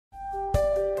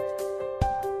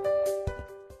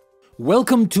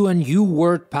Welcome to a new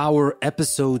word power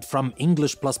episode from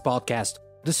English Plus Podcast.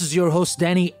 This is your host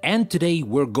Danny, and today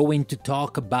we're going to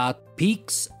talk about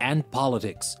peaks and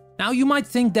politics. Now you might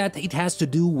think that it has to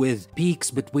do with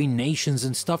peaks between nations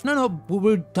and stuff. No,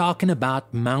 we're talking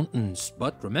about mountains.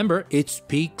 But remember, it's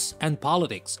peaks and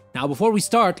politics. Now before we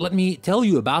start, let me tell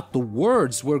you about the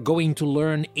words we're going to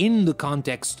learn in the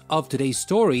context of today's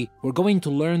story. We're going to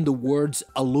learn the words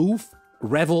aloof,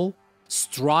 revel,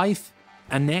 strife,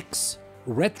 annex,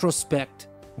 retrospect,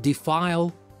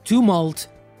 defile, tumult,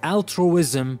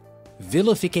 altruism,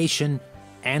 vilification,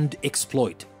 and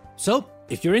exploit. So,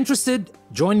 if you're interested,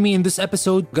 join me in this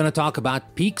episode. We're going to talk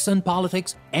about peaks and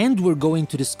politics, and we're going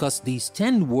to discuss these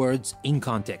 10 words in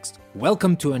context.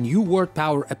 Welcome to a new word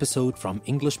power episode from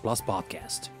English Plus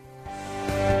Podcast.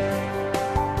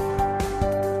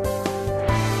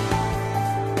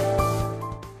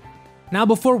 Now,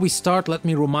 before we start, let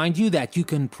me remind you that you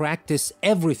can practice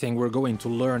everything we're going to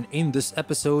learn in this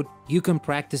episode. You can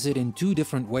practice it in two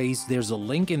different ways. There's a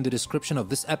link in the description of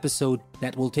this episode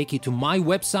that will take you to my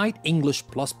website,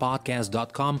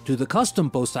 EnglishPlusPodcast.com, to the custom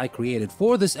post I created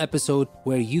for this episode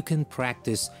where you can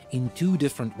practice in two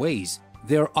different ways.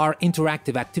 There are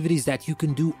interactive activities that you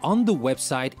can do on the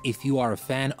website if you are a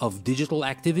fan of digital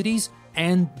activities.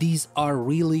 And these are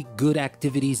really good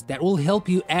activities that will help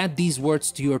you add these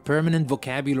words to your permanent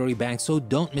vocabulary bank, so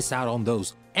don't miss out on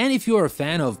those. And if you're a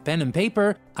fan of pen and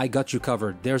paper, I got you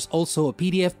covered. There's also a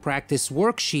PDF practice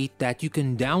worksheet that you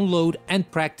can download and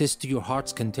practice to your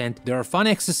heart's content. There are fun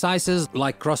exercises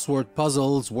like crossword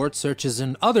puzzles, word searches,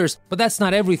 and others, but that's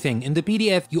not everything. In the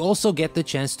PDF, you also get the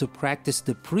chance to practice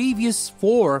the previous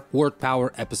 4 Word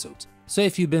Power episodes. So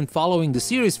if you've been following the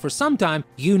series for some time,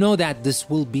 you know that this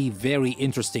will be very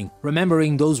interesting,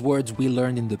 remembering those words we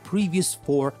learned in the previous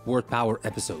 4 Word Power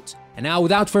episodes. And now,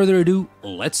 without further ado,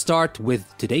 let's start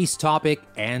with today's topic.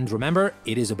 And remember,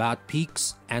 it is about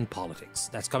peaks and politics.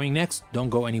 That's coming next. Don't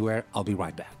go anywhere. I'll be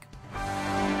right back.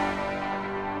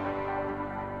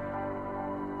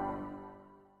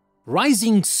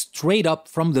 Rising straight up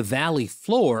from the valley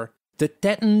floor, the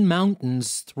Teton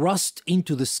Mountains thrust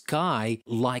into the sky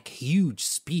like huge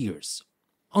spears.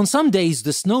 On some days,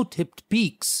 the snow-tipped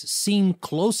peaks seem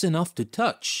close enough to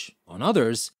touch. On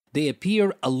others, they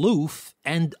appear aloof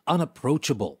and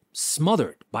unapproachable,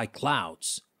 smothered by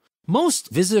clouds.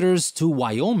 Most visitors to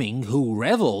Wyoming who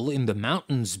revel in the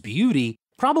mountain's beauty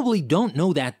probably don't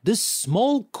know that this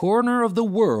small corner of the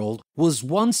world was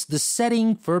once the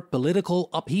setting for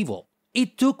political upheaval.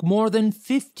 It took more than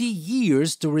 50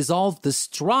 years to resolve the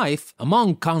strife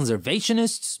among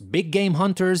conservationists, big game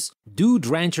hunters, dude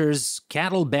ranchers,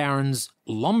 cattle barons,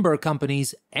 lumber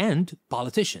companies, and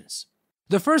politicians.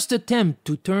 The first attempt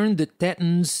to turn the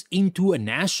Tetons into a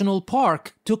national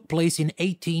park took place in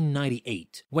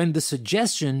 1898, when the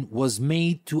suggestion was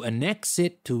made to annex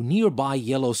it to nearby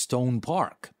Yellowstone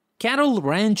Park. Cattle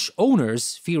ranch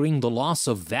owners, fearing the loss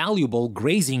of valuable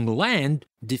grazing land,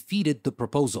 defeated the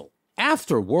proposal.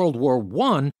 After World War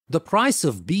I, the price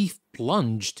of beef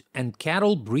plunged and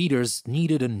cattle breeders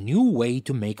needed a new way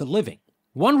to make a living.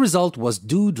 One result was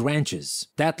dude ranches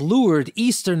that lured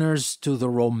Easterners to the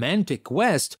romantic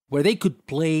West where they could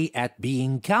play at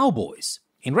being cowboys.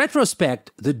 In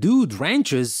retrospect, the dude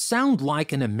ranches sound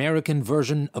like an American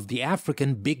version of the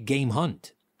African big game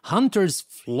hunt. Hunters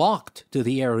flocked to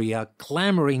the area,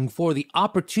 clamoring for the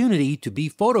opportunity to be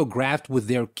photographed with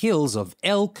their kills of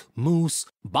elk, moose,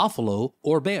 buffalo,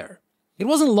 or bear. It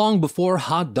wasn't long before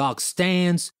hot dog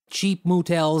stands, cheap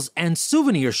motels, and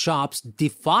souvenir shops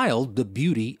defiled the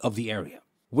beauty of the area.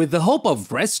 With the hope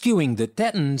of rescuing the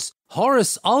Tetons,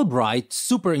 Horace Albright,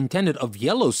 superintendent of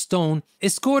Yellowstone,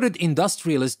 escorted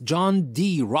industrialist John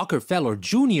D. Rockefeller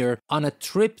Jr. on a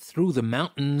trip through the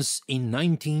mountains in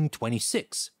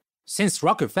 1926. Since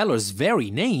Rockefeller's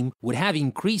very name would have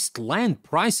increased land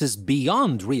prices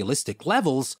beyond realistic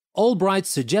levels, Albright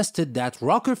suggested that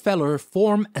Rockefeller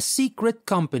form a secret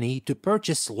company to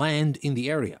purchase land in the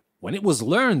area. When it was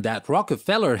learned that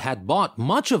Rockefeller had bought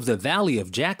much of the valley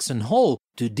of Jackson Hole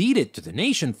to deed it to the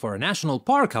nation for a national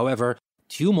park, however,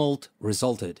 tumult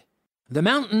resulted. The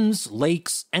mountains,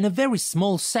 lakes, and a very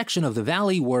small section of the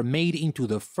valley were made into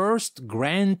the first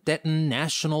Grand Teton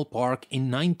National Park in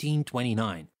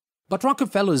 1929. But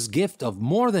Rockefeller's gift of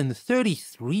more than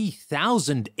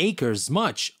 33,000 acres,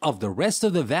 much of the rest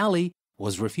of the valley,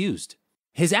 was refused.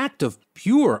 His act of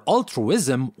pure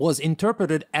altruism was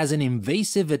interpreted as an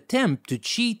invasive attempt to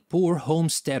cheat poor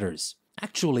homesteaders.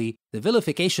 Actually, the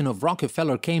vilification of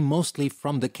Rockefeller came mostly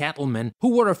from the cattlemen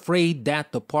who were afraid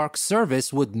that the Park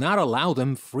Service would not allow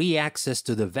them free access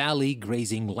to the valley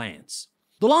grazing lands.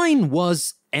 The line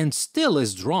was and still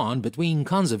is drawn between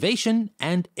conservation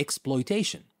and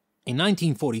exploitation. In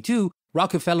 1942,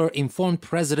 Rockefeller informed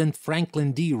President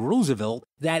Franklin D. Roosevelt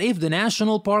that if the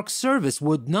National Park Service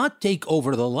would not take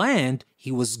over the land,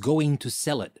 he was going to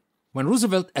sell it. When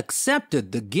Roosevelt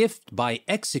accepted the gift by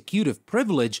executive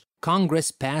privilege,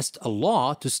 Congress passed a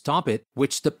law to stop it,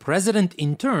 which the president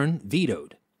in turn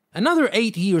vetoed. Another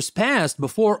 8 years passed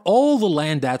before all the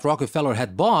land that Rockefeller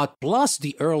had bought, plus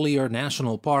the earlier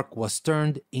national park, was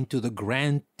turned into the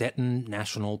Grand Teton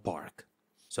National Park.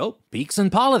 So, Peaks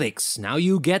and Politics. Now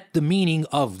you get the meaning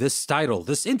of this title,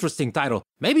 this interesting title.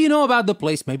 Maybe you know about the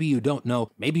place, maybe you don't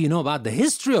know. Maybe you know about the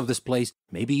history of this place,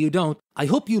 maybe you don't. I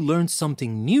hope you learned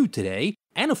something new today.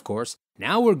 And of course,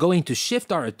 now we're going to shift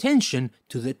our attention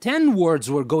to the 10 words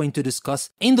we're going to discuss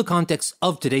in the context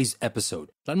of today's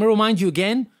episode. Let me remind you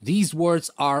again, these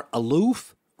words are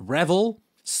aloof, revel,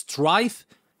 strife,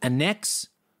 annex,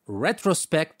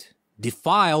 retrospect,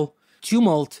 defile,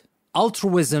 tumult,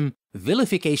 altruism,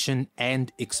 vilification,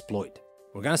 and exploit.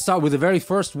 We're going to start with the very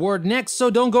first word next, so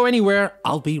don't go anywhere.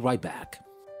 I'll be right back.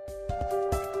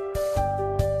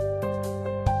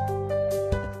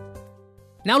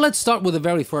 Now let's start with the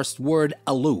very first word,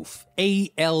 aloof,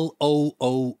 A-L-O-O-F.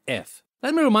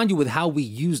 Let me remind you with how we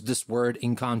use this word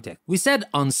in context. We said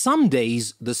on some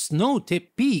days, the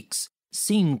snow-tipped peaks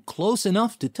seem close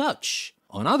enough to touch.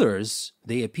 On others,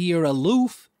 they appear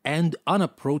aloof and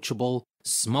unapproachable,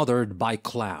 smothered by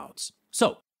clouds.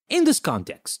 So, in this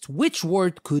context, which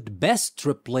word could best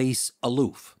replace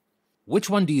aloof? Which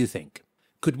one do you think?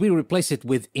 Could we replace it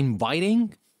with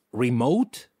inviting,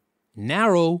 remote,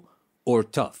 narrow, or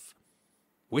tough?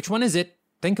 Which one is it?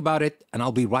 Think about it, and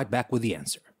I'll be right back with the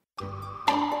answer.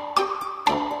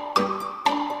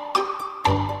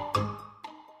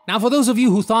 Now, for those of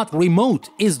you who thought remote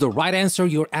is the right answer,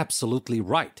 you're absolutely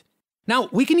right. Now,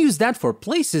 we can use that for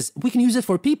places, we can use it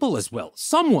for people as well.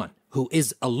 Someone who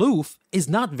is aloof is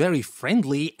not very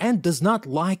friendly and does not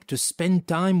like to spend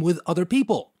time with other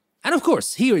people. And of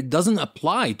course, here it doesn't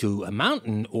apply to a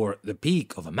mountain or the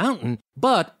peak of a mountain,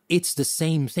 but it's the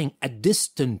same thing, a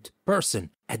distant person,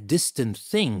 a distant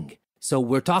thing. So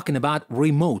we're talking about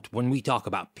remote. When we talk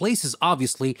about places,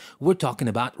 obviously, we're talking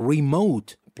about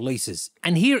remote places.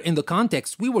 And here in the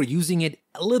context, we were using it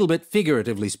a little bit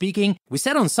figuratively speaking. We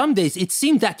said on some days it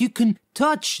seemed that you can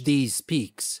touch these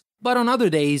peaks, but on other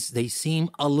days they seem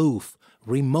aloof,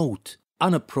 remote,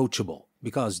 unapproachable,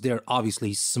 because they're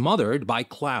obviously smothered by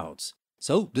clouds.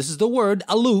 So this is the word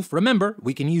aloof. Remember,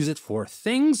 we can use it for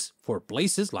things, for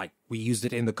places, like we used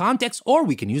it in the context, or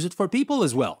we can use it for people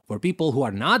as well, for people who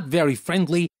are not very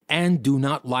friendly and do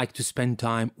not like to spend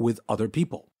time with other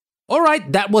people. All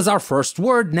right, that was our first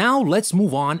word. Now let's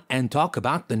move on and talk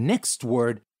about the next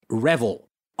word, revel.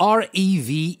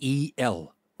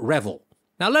 R-E-V-E-L, revel.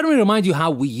 Now let me remind you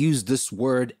how we use this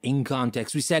word in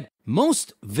context. We said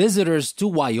most visitors to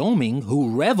Wyoming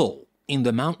who revel in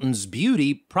the mountain's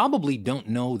beauty probably don't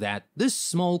know that this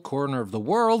small corner of the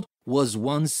world was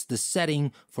once the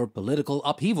setting for political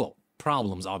upheaval.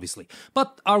 Problems, obviously.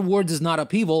 But our word is not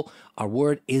upheaval. Our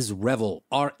word is revel,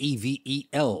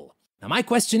 R-E-V-E-L. Now my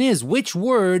question is, which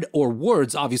word or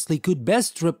words obviously could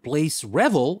best replace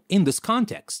revel in this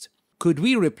context? Could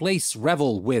we replace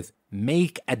revel with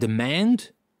make a demand,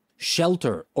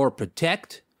 shelter or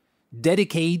protect,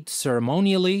 dedicate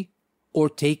ceremonially, or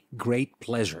take great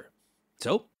pleasure?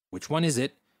 So, which one is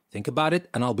it? Think about it,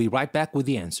 and I'll be right back with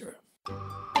the answer.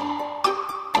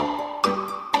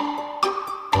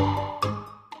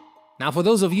 Now, for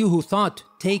those of you who thought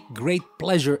take great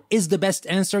pleasure is the best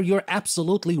answer, you're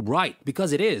absolutely right,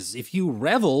 because it is. If you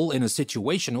revel in a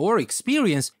situation or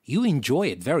experience, you enjoy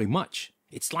it very much.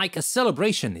 It's like a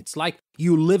celebration. It's like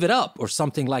you live it up or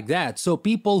something like that. So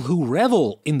people who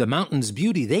revel in the mountain's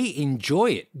beauty, they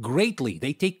enjoy it greatly.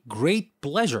 They take great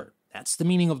pleasure. That's the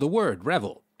meaning of the word,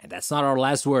 revel. And that's not our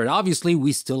last word. Obviously,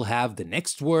 we still have the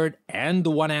next word and the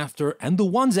one after and the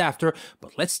ones after,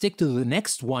 but let's stick to the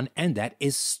next one, and that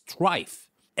is strife.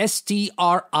 S-T-R-I-F-E,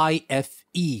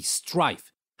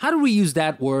 strife. How do we use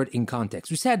that word in context?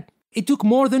 We said it took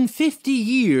more than 50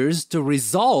 years to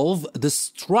resolve the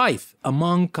strife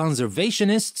among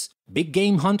conservationists, big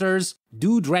game hunters,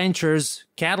 dude ranchers,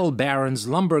 cattle barons,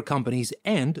 lumber companies,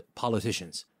 and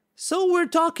politicians. So we're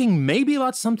talking maybe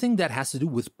about something that has to do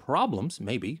with problems,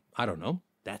 maybe, I don't know.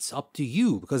 That's up to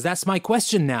you, because that's my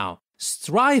question now.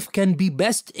 Strife can be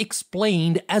best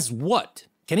explained as what?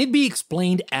 Can it be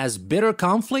explained as bitter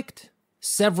conflict,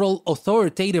 several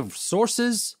authoritative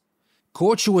sources,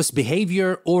 courteous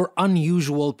behavior, or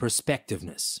unusual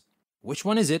perspectiveness? Which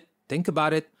one is it? Think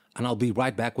about it, and I'll be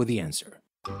right back with the answer.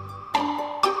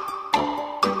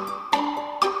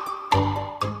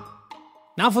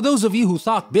 Now, for those of you who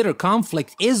thought bitter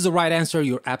conflict is the right answer,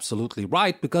 you're absolutely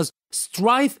right, because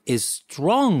strife is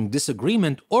strong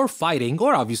disagreement or fighting,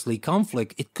 or obviously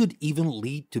conflict. It could even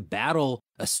lead to battle,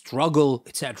 a struggle,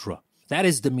 etc. That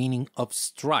is the meaning of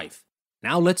strife.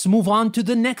 Now let's move on to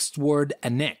the next word,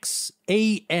 annex.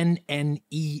 A-N-N-E-X.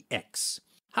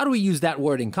 How do we use that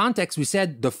word in context? We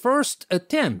said the first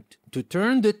attempt to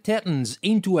turn the Tetons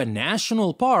into a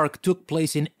national park took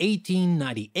place in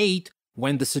 1898,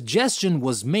 when the suggestion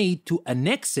was made to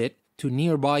annex it to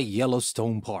nearby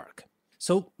Yellowstone Park.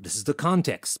 So this is the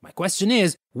context. My question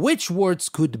is, which words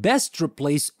could best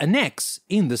replace annex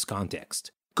in this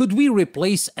context? Could we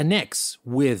replace annex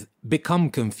with become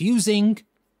confusing,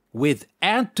 with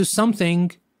add to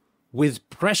something, with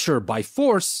pressure by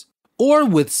force, or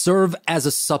with serve as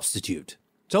a substitute?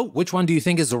 So which one do you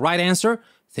think is the right answer?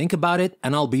 Think about it,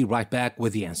 and I'll be right back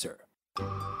with the answer.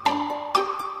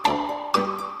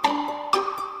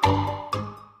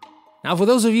 Now, for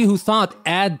those of you who thought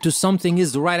add to something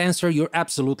is the right answer, you're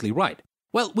absolutely right.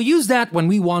 Well, we use that when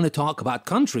we want to talk about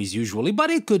countries usually, but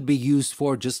it could be used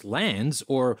for just lands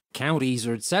or counties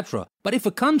or etc. But if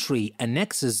a country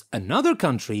annexes another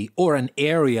country or an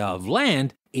area of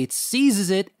land, it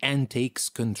seizes it and takes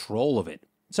control of it.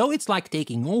 So it's like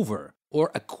taking over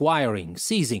or acquiring,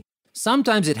 seizing.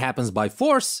 Sometimes it happens by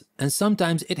force, and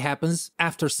sometimes it happens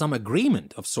after some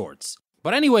agreement of sorts.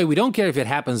 But anyway, we don't care if it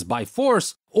happens by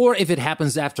force or if it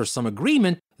happens after some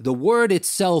agreement. The word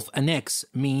itself, annex,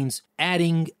 means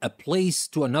adding a place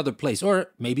to another place,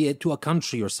 or maybe to a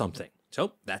country or something.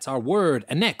 So that's our word,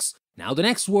 annex. Now the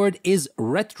next word is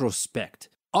retrospect.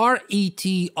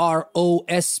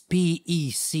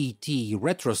 R-E-T-R-O-S-P-E-C-T,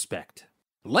 retrospect.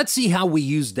 Let's see how we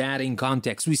use that in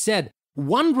context. We said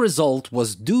one result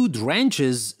was dude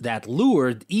ranches that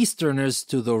lured Easterners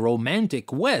to the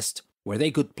romantic West, where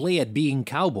they could play at being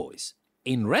cowboys.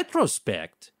 In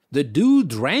retrospect, the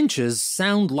dude ranches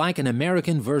sound like an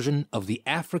American version of the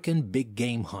African big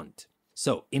game hunt.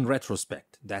 So, in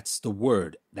retrospect, that's the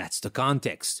word, that's the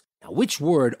context. Now, which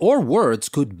word or words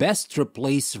could best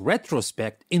replace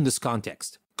retrospect in this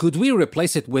context? Could we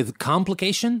replace it with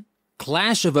complication,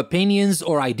 clash of opinions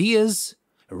or ideas,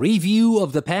 review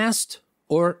of the past,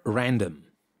 or random?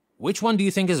 Which one do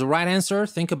you think is the right answer?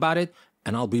 Think about it,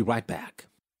 and I'll be right back.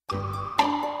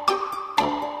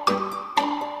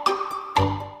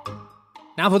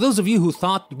 Now, for those of you who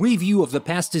thought review of the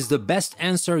past is the best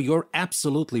answer, you're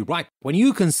absolutely right. When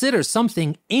you consider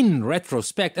something in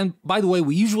retrospect, and by the way,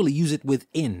 we usually use it with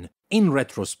in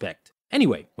retrospect.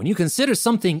 Anyway, when you consider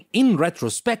something in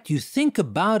retrospect, you think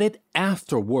about it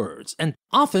afterwards, and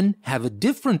often have a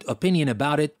different opinion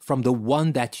about it from the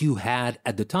one that you had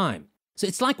at the time. So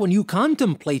it's like when you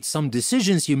contemplate some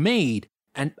decisions you made,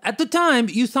 and at the time,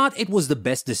 you thought it was the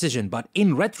best decision, but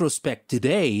in retrospect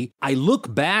today, I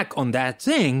look back on that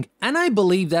thing, and I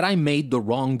believe that I made the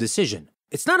wrong decision.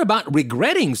 It's not about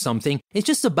regretting something, it's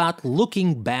just about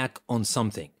looking back on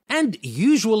something. And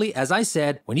usually, as I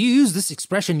said, when you use this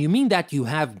expression, you mean that you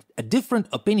have a different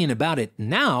opinion about it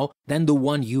now than the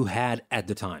one you had at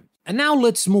the time. And now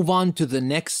let's move on to the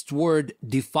next word,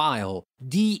 defile.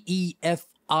 D-E-F-I-L-E.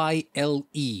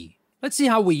 Let's see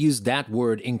how we use that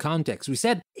word in context. We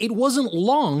said it wasn't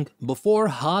long before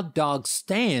hot dog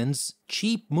stands,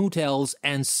 cheap motels,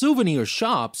 and souvenir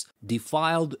shops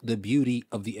defiled the beauty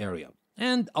of the area.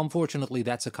 And unfortunately,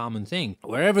 that's a common thing.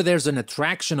 Wherever there's an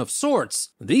attraction of sorts,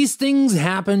 these things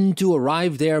happen to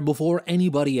arrive there before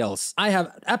anybody else. I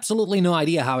have absolutely no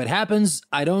idea how it happens.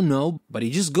 I don't know, but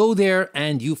you just go there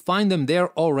and you find them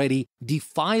there already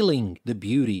defiling the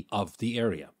beauty of the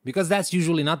area. Because that's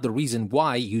usually not the reason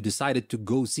why you decided to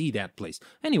go see that place.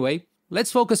 Anyway,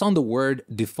 let's focus on the word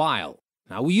defile.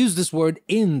 Now, we use this word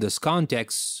in this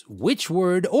context. Which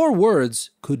word or words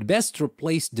could best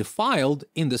replace defiled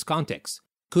in this context?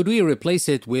 Could we replace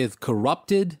it with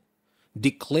corrupted,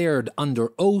 declared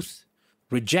under oath,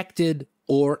 rejected,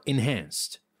 or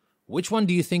enhanced? Which one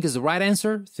do you think is the right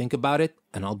answer? Think about it,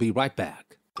 and I'll be right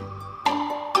back.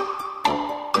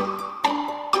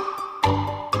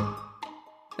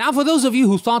 Now, for those of you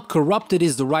who thought corrupted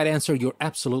is the right answer, you're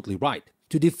absolutely right.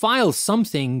 To defile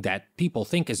something that people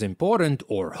think is important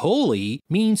or holy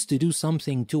means to do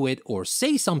something to it or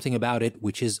say something about it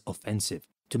which is offensive,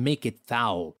 to make it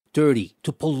foul, dirty,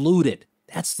 to pollute it.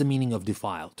 That's the meaning of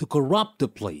defile, to corrupt the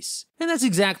place. And that's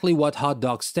exactly what hot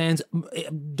dog stands.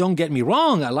 Don't get me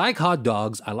wrong, I like hot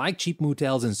dogs, I like cheap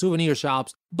motels and souvenir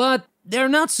shops, but they're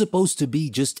not supposed to be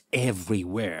just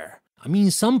everywhere. I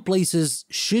mean, some places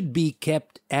should be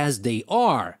kept as they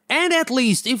are. And at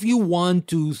least if you want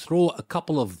to throw a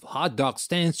couple of hot dog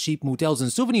stands, cheap motels,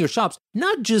 and souvenir shops,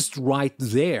 not just right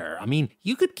there. I mean,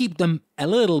 you could keep them a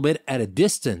little bit at a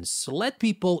distance. Let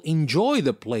people enjoy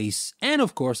the place. And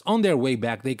of course, on their way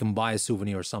back, they can buy a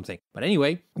souvenir or something. But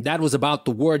anyway, that was about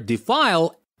the word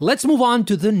defile. Let's move on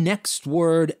to the next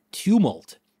word,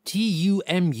 tumult.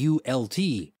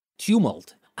 T-U-M-U-L-T.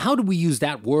 Tumult. How do we use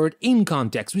that word in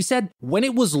context? We said when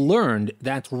it was learned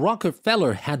that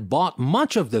Rockefeller had bought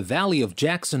much of the Valley of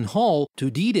Jackson Hole to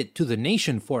deed it to the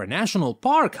nation for a national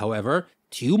park, however,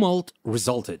 tumult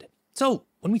resulted. So,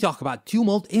 when we talk about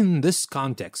tumult in this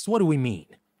context, what do we mean?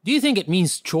 Do you think it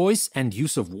means choice and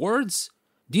use of words?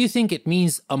 Do you think it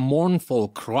means a mournful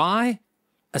cry,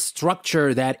 a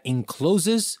structure that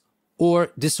encloses,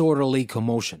 or disorderly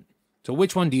commotion? So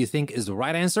which one do you think is the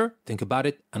right answer? Think about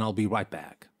it, and I'll be right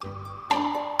back.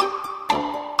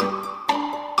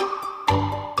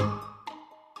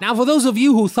 Now, for those of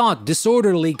you who thought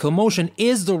disorderly commotion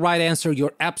is the right answer,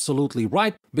 you're absolutely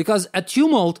right, because a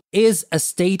tumult is a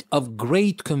state of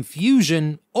great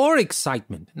confusion or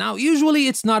excitement. Now, usually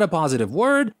it's not a positive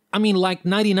word. I mean, like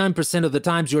 99% of the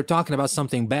times you're talking about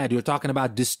something bad. You're talking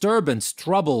about disturbance,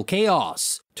 trouble,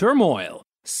 chaos, turmoil,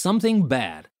 something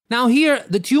bad. Now here,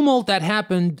 the tumult that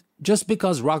happened just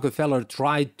because Rockefeller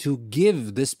tried to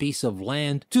give this piece of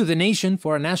land to the nation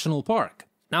for a national park.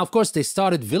 Now, of course, they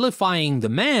started vilifying the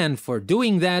man for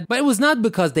doing that, but it was not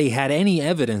because they had any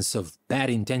evidence of bad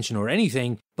intention or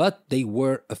anything, but they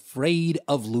were afraid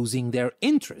of losing their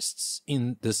interests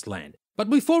in this land. But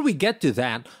before we get to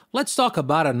that, let's talk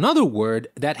about another word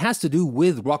that has to do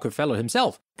with Rockefeller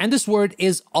himself. And this word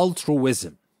is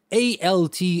altruism.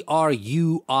 A-L-T-R-U-I-S-M.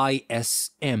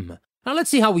 Now let's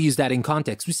see how we use that in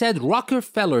context. We said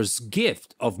Rockefeller's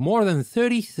gift of more than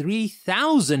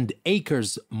 33,000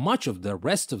 acres, much of the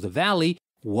rest of the valley,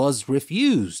 was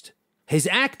refused. His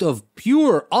act of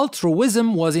pure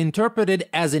altruism was interpreted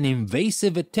as an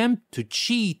invasive attempt to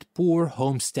cheat poor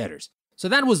homesteaders. So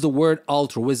that was the word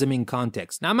altruism in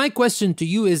context. Now my question to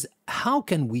you is, how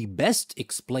can we best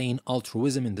explain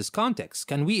altruism in this context?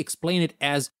 Can we explain it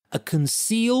as a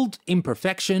concealed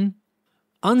imperfection,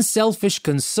 unselfish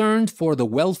concern for the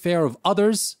welfare of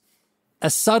others, a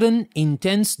sudden,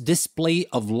 intense display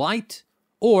of light,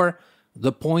 or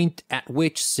the point at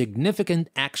which significant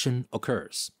action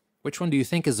occurs? Which one do you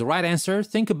think is the right answer?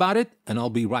 Think about it, and I'll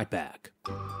be right back.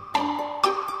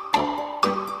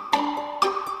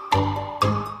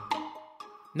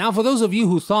 Now, for those of you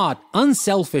who thought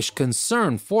unselfish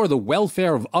concern for the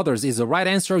welfare of others is the right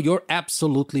answer, you're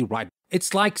absolutely right.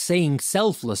 It's like saying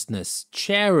selflessness,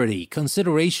 charity,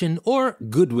 consideration, or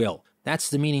goodwill. That's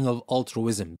the meaning of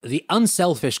altruism, the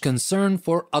unselfish concern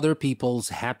for other people's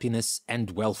happiness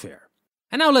and welfare.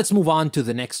 And now let's move on to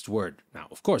the next word. Now,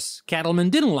 of course, cattlemen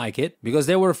didn't like it because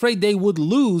they were afraid they would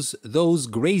lose those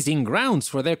grazing grounds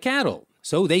for their cattle.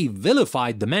 So they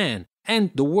vilified the man.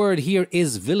 And the word here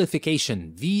is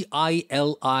vilification,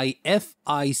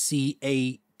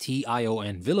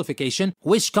 V-I-L-I-F-I-C-A-T-I-O-N, vilification,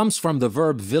 which comes from the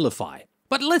verb vilify.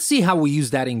 But let's see how we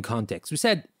use that in context. We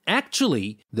said,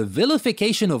 actually, the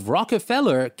vilification of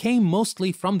Rockefeller came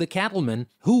mostly from the cattlemen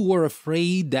who were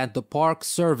afraid that the Park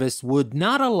Service would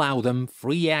not allow them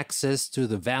free access to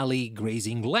the valley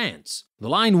grazing lands. The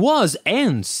line was,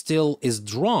 and still is,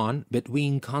 drawn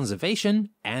between conservation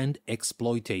and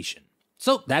exploitation.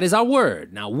 So that is our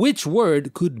word. Now, which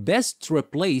word could best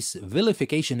replace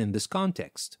vilification in this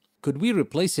context? Could we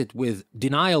replace it with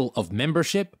denial of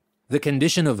membership, the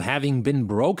condition of having been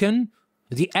broken,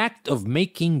 the act of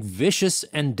making vicious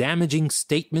and damaging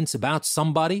statements about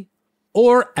somebody,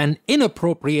 or an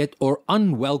inappropriate or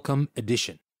unwelcome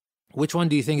addition? Which one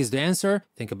do you think is the answer?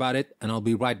 Think about it, and I'll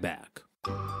be right back.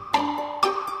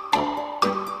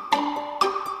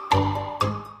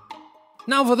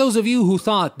 Now, for those of you who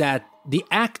thought that the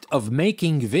act of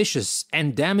making vicious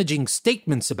and damaging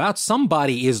statements about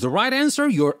somebody is the right answer,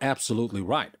 you're absolutely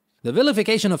right. The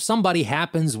vilification of somebody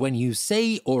happens when you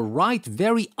say or write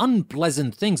very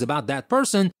unpleasant things about that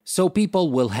person, so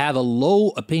people will have a low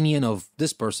opinion of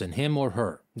this person, him or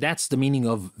her. That's the meaning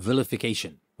of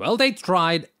vilification. Well, they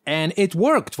tried, and it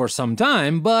worked for some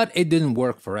time, but it didn't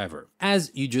work forever,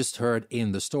 as you just heard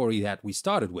in the story that we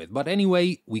started with. But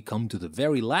anyway, we come to the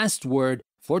very last word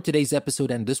for today's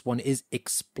episode, and this one is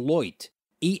exploit.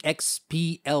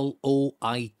 E-X-P-L-O-I-T,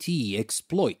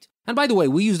 exploit. And by the way,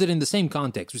 we used it in the same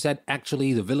context. We said,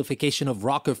 actually, the vilification of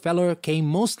Rockefeller came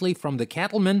mostly from the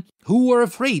cattlemen who were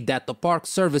afraid that the Park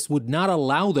Service would not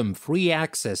allow them free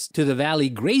access to the valley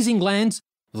grazing lands.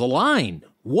 The line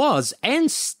was and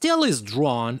still is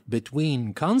drawn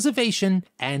between conservation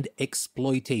and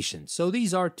exploitation. So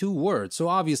these are two words. So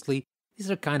obviously, these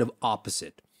are kind of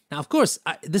opposite. Now, of course,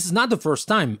 this is not the first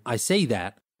time I say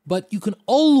that, but you can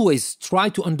always try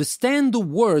to understand the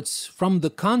words from the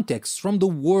context, from the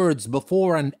words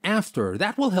before and after.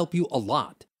 That will help you a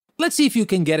lot. Let's see if you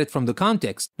can get it from the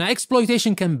context. Now,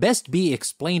 exploitation can best be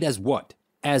explained as what?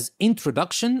 As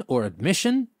introduction or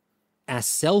admission, as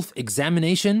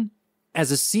self-examination,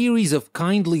 as a series of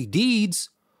kindly deeds,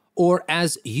 or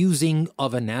as using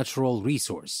of a natural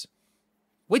resource.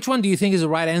 Which one do you think is the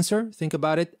right answer? Think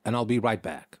about it, and I'll be right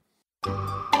back.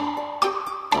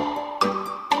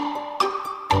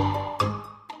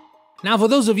 Now, for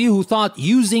those of you who thought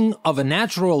using of a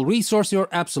natural resource, you're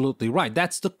absolutely right.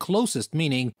 That's the closest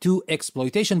meaning to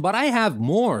exploitation. But I have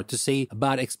more to say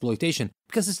about exploitation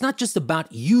because it's not just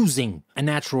about using a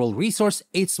natural resource.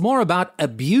 It's more about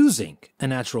abusing a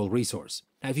natural resource.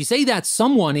 Now, if you say that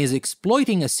someone is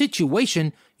exploiting a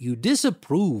situation, you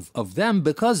disapprove of them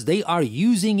because they are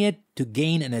using it to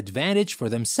gain an advantage for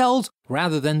themselves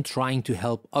rather than trying to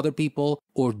help other people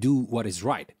or do what is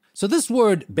right. So this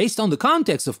word, based on the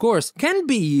context, of course, can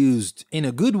be used in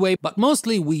a good way, but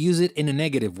mostly we use it in a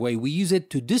negative way. We use it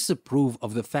to disapprove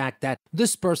of the fact that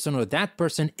this person or that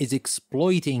person is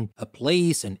exploiting a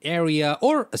place, an area,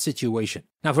 or a situation.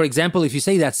 Now, for example, if you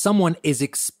say that someone is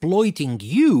exploiting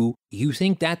you, you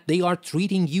think that they are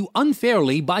treating you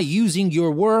unfairly by using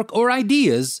your work or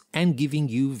ideas and giving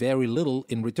you very little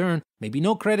in return. Maybe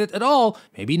no credit at all,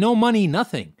 maybe no money,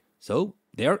 nothing. So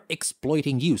they're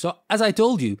exploiting you. So as I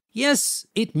told you, yes,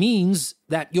 it means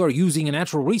that you're using a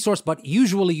natural resource, but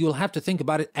usually you'll have to think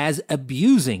about it as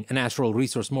abusing a natural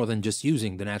resource more than just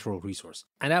using the natural resource.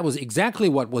 And that was exactly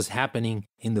what was happening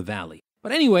in the valley.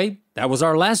 But anyway, that was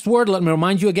our last word. Let me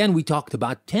remind you again, we talked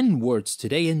about 10 words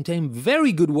today and 10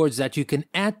 very good words that you can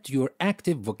add to your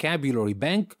active vocabulary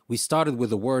bank. We started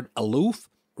with the word aloof,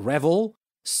 revel,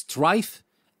 strife,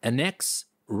 annex,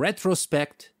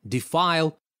 retrospect,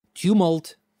 defile,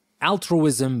 tumult,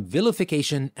 altruism,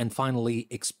 vilification, and finally,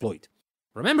 exploit.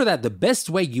 Remember that the best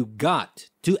way you got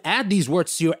to add these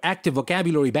words to your active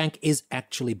vocabulary bank is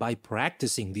actually by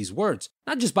practicing these words,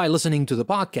 not just by listening to the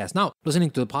podcast. Now, listening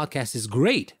to the podcast is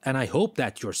great, and I hope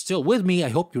that you're still with me. I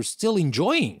hope you're still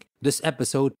enjoying this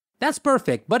episode. That's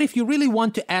perfect, but if you really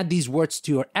want to add these words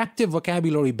to your active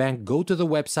vocabulary bank, go to the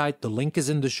website. The link is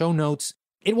in the show notes.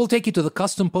 It will take you to the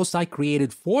custom post I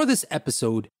created for this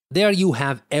episode. There you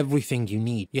have everything you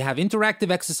need. You have interactive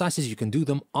exercises, you can do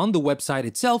them on the website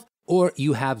itself, or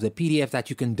you have the PDF that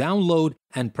you can download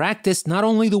and practice not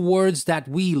only the words that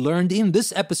we learned in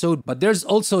this episode, but there's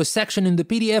also a section in the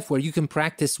PDF where you can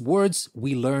practice words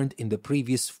we learned in the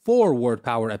previous 4 Word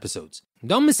Power episodes.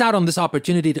 Don't miss out on this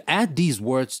opportunity to add these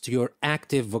words to your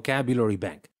active vocabulary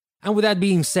bank. And with that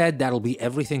being said, that'll be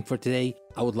everything for today.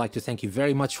 I would like to thank you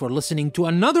very much for listening to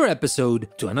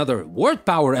another Word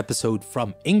Power episode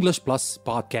from English Plus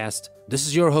Podcast. This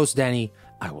is your host, Danny.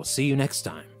 I will see you next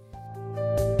time.